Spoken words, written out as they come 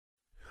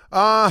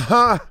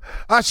Uh-huh.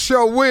 I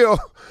sure will.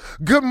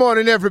 Good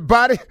morning,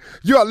 everybody.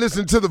 You are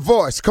listening to The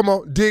Voice. Come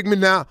on, dig me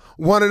now.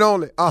 One and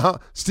only.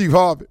 Steve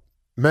Harvey.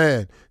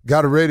 Man,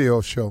 got a radio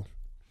show.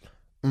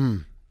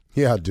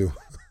 Yeah, I do.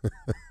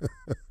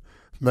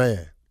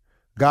 Man,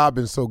 God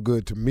been so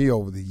good to me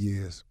over the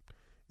years,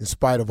 in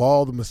spite of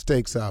all the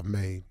mistakes I've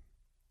made,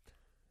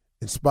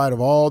 in spite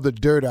of all the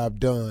dirt I've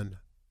done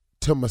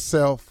to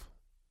myself.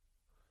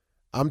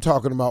 I'm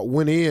talking about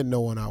went in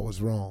knowing I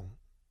was wrong.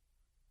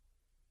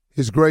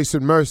 His grace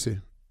and mercy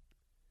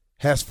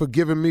has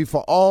forgiven me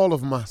for all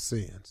of my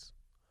sins.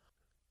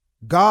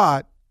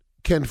 God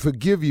can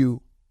forgive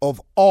you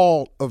of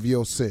all of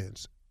your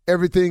sins.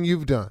 Everything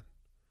you've done,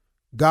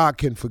 God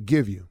can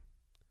forgive you.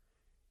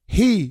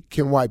 He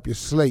can wipe your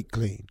slate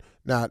clean.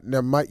 Now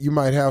you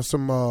might have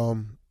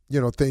some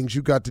things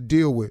you got to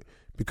deal with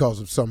because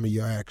of some of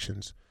your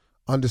actions.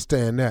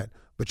 Understand that.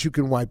 But you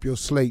can wipe your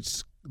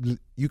slate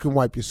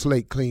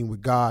clean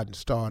with God and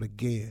start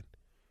again.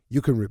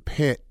 You can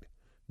repent.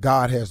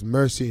 God has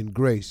mercy and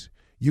grace.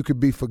 You can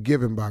be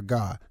forgiven by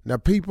God. Now,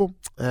 people,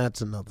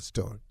 that's another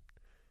story.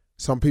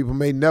 Some people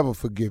may never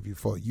forgive you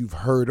for it. You've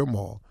heard them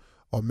or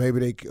maybe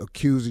they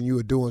accusing you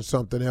of doing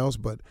something else,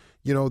 but,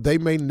 they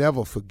may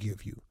never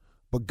forgive you.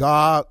 But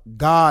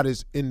God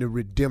is in the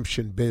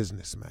redemption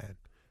business, man.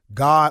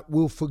 God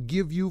will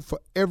forgive you for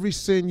every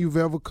sin you've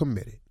ever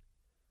committed.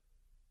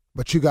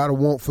 But you got to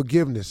want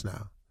forgiveness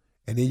now.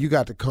 And then you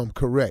got to come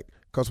correct.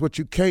 Because what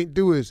you can't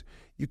do is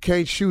you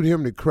can't shoot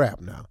him to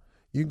crap now.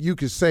 You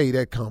can say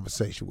that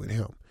conversation with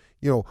him.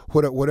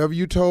 Whatever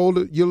you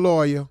told your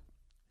lawyer,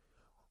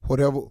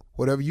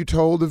 whatever you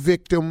told the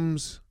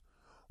victims,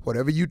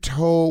 whatever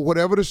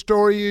the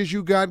story is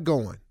you got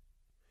going,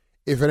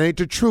 if it ain't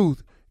the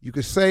truth, you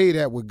can say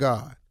that with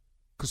God.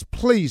 Because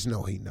please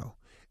know he know.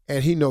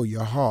 And he know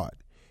your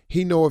heart.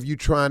 He know if you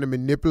trying to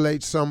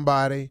manipulate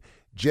somebody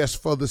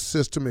just for the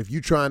system, if you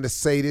trying to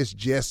say this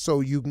just so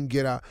you can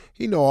get out,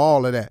 he know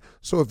all of that.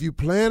 So if you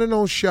planning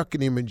on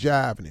shucking him and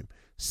jiving him,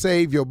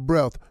 save your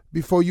breath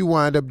before you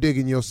wind up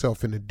digging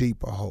yourself in a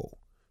deeper hole.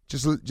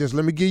 Just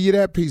let me give you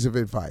that piece of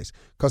advice,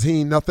 because he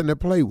ain't nothing to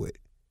play with.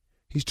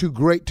 He's too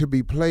great to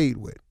be played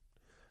with.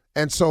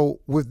 And so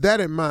with that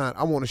in mind,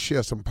 I want to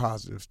share some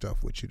positive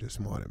stuff with you this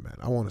morning, man.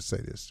 I want to say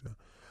this.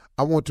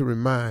 I want to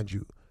remind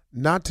you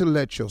not to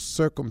let your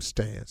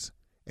circumstance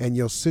and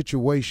your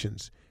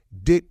situations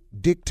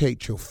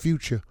dictate your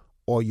future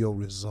or your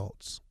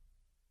results.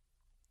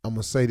 I'm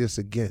going to say this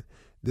again.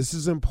 This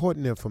is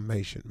important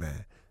information,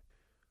 man.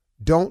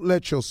 Don't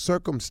let your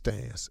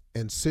circumstance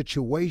and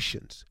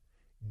situations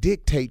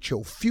dictate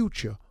your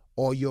future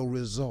or your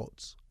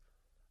results.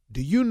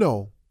 Do you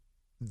know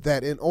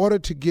that in order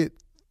to get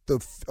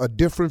a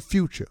different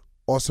future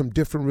or some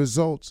different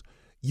results,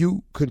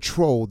 you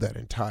control that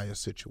entire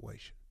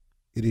situation?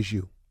 It is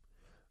you.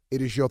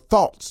 It is your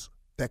thoughts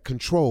that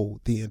control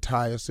the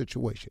entire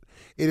situation.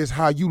 It is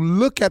how you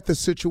look at the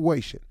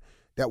situation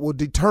that will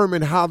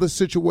determine how the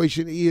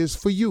situation is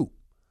for you.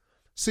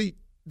 See,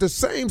 the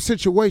same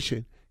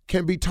situation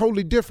can be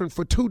totally different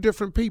for two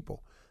different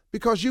people,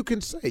 because you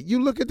can say,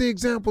 you look at the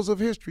examples of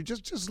history,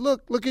 just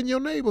look in your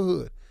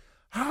neighborhood.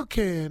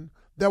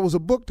 There was a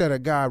book that a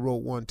guy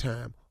wrote one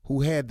time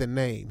who had a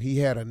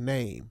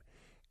name,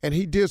 and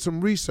he did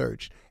some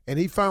research, and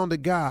he found a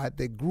guy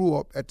that grew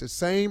up at the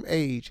same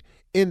age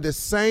in the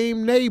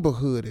same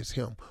neighborhood as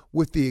him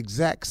with the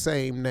exact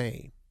same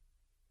name.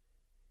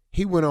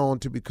 He went on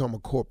to become a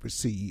corporate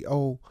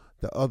CEO.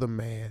 The other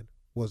man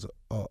was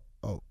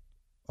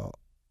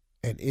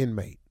an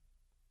inmate.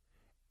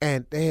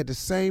 And they had the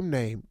same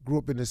name, grew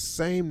up in the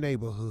same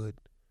neighborhood.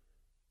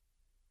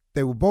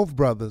 They were both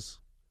brothers,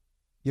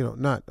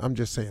 I'm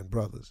just saying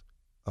brothers,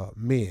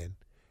 men.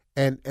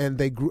 And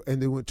they grew,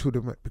 and they went two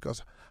different,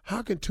 because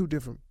how can two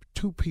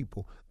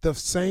people, the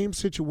same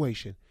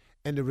situation,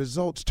 and the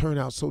results turn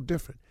out so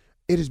different?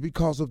 It is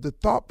because of the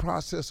thought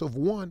process of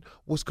one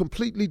was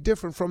completely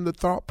different from the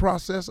thought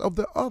process of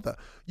the other.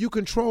 You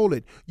control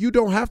it. You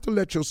don't have to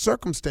let your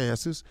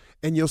circumstances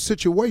and your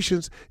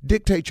situations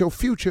dictate your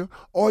future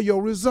or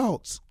your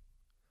results.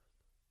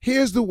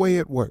 Here's the way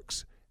it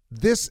works.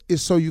 This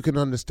is so you can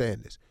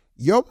understand this.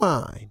 Your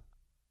mind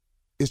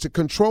is the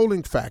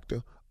controlling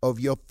factor of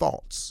your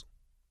thoughts.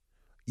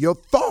 Your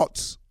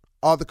thoughts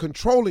are the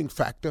controlling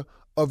factor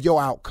of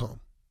your outcome.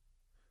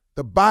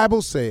 The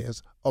Bible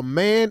says, a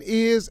man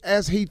is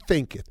as he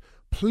thinketh.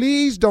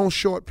 Please don't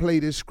short play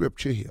this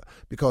scripture here,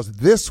 because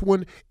this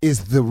one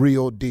is the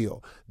real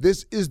deal.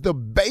 This is the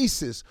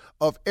basis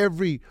of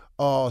every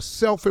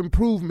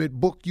self-improvement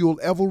book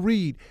you'll ever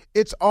read.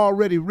 It's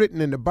already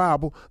written in the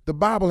Bible. The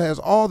Bible has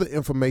all the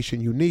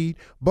information you need,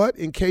 but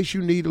in case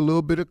you need a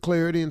little bit of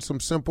clarity in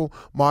some simple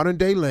modern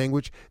day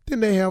language,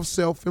 then they have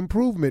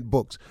self-improvement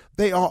books.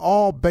 They are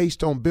all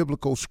based on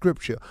biblical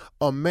scripture.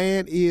 A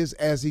man is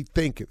as he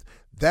thinketh.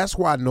 That's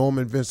why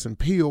Norman Vincent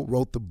Peale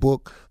wrote the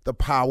book, The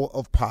Power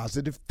of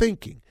Positive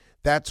Thinking.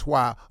 That's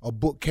why a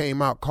book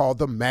came out called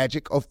The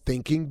Magic of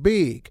Thinking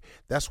Big.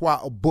 That's why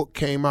a book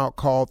came out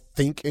called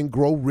Think and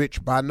Grow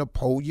Rich by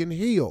Napoleon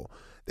Hill.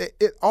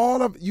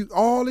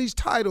 All these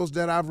titles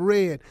that I've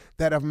read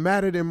that have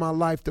mattered in my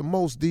life the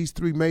most, these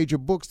 3 major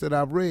books that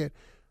I've read,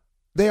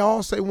 they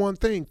all say one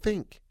thing: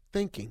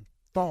 thinking,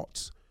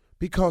 thoughts,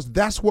 because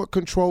that's what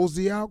controls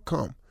the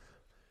outcome.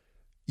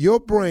 Your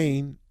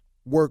brain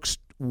works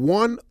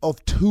one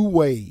of 2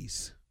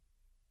 ways.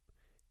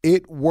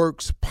 It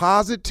works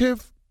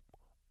positive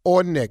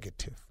or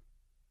negative.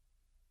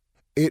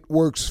 It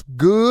works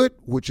good,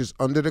 which is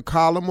under the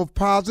column of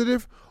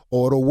positive,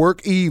 or it'll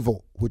work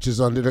evil, which is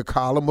under the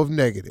column of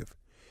negative.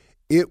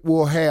 It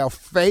will have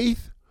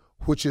faith,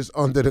 which is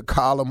under the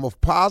column of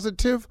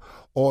positive,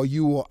 or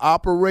you will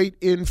operate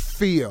in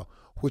fear,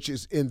 which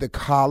is in the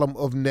column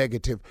of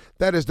negative.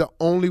 That is the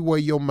only way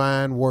your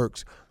mind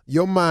works.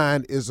 Your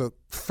mind is a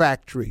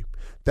factory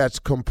that's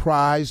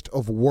comprised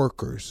of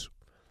workers.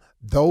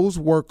 Those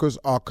workers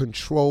are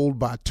controlled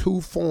by 2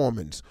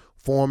 foremans,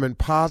 foreman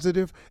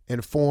positive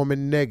and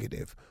foreman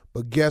negative.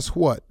 But guess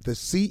what? The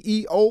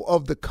CEO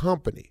of the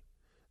company,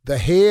 the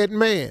head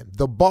man,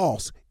 the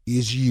boss,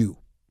 is you.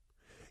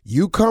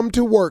 You come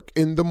to work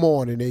in the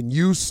morning and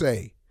you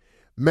say,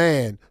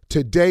 man,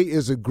 today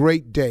is a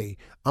great day.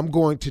 I'm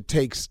going to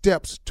take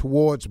steps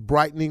towards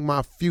brightening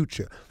my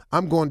future.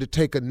 I'm going to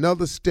take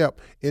another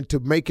step into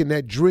making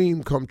that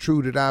dream come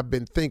true that I've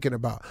been thinking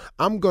about.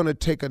 I'm going to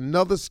take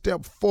another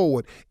step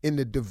forward in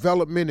the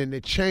development and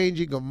the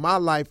changing of my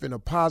life in a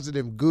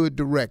positive, good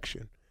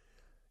direction.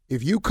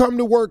 If you come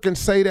to work and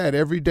say that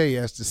every day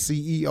as the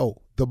CEO,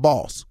 the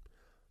boss,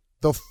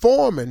 the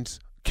foremen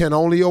can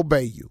only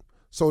obey you.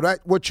 So that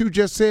what you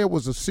just said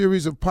was a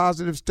series of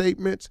positive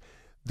statements.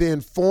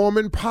 Then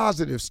foreman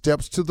positive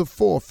steps to the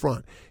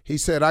forefront. He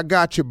said, I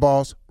got you,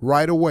 boss,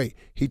 right away.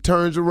 He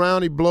turns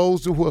around, he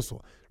blows the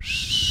whistle.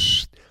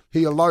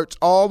 He alerts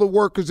all the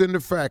workers in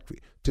the factory.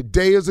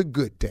 Today is a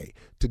good day.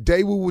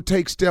 Today we will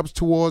take steps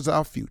towards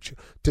our future.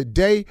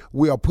 Today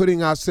we are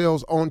putting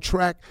ourselves on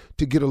track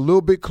to get a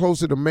little bit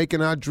closer to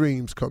making our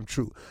dreams come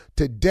true.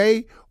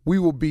 Today we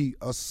will be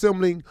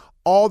assembling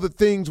all the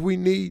things we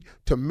need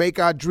to make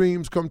our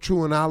dreams come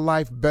true and our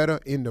life better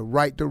in the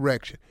right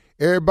direction.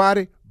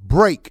 Everybody,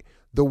 break.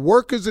 The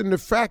workers in the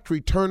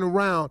factory turn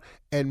around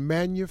and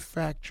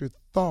manufacture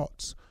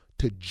thoughts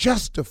to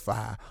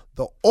justify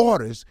the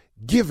orders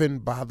given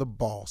by the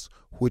boss,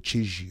 which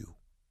is you.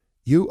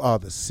 You are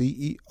the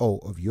CEO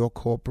of your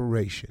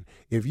corporation.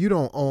 If you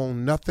don't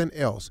own nothing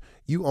else,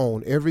 you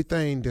own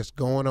everything that's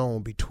going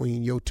on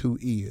between your 2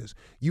 ears.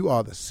 You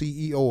are the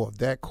CEO of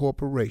that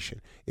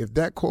corporation. If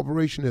that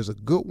corporation is a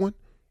good one,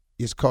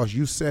 it's because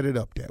you set it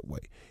up that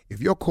way.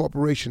 If your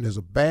corporation is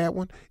a bad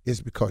one,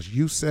 it's because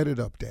you set it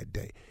up that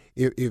day.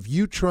 If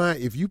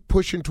you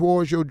pushing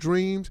towards your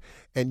dreams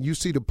and you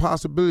see the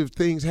possibility of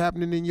things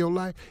happening in your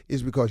life,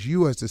 it's because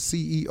you as the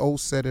CEO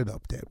set it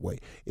up that way.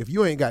 If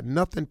you ain't got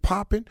nothing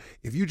popping,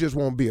 if you just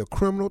want to be a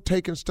criminal,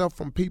 taking stuff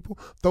from people,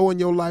 throwing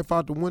your life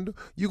out the window,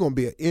 you're going to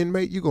be an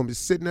inmate, you're going to be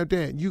sitting up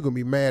there and you're going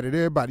to be mad at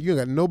everybody. You ain't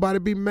got nobody to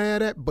be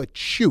mad at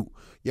but you.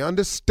 You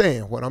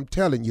understand what I'm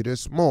telling you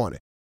this morning?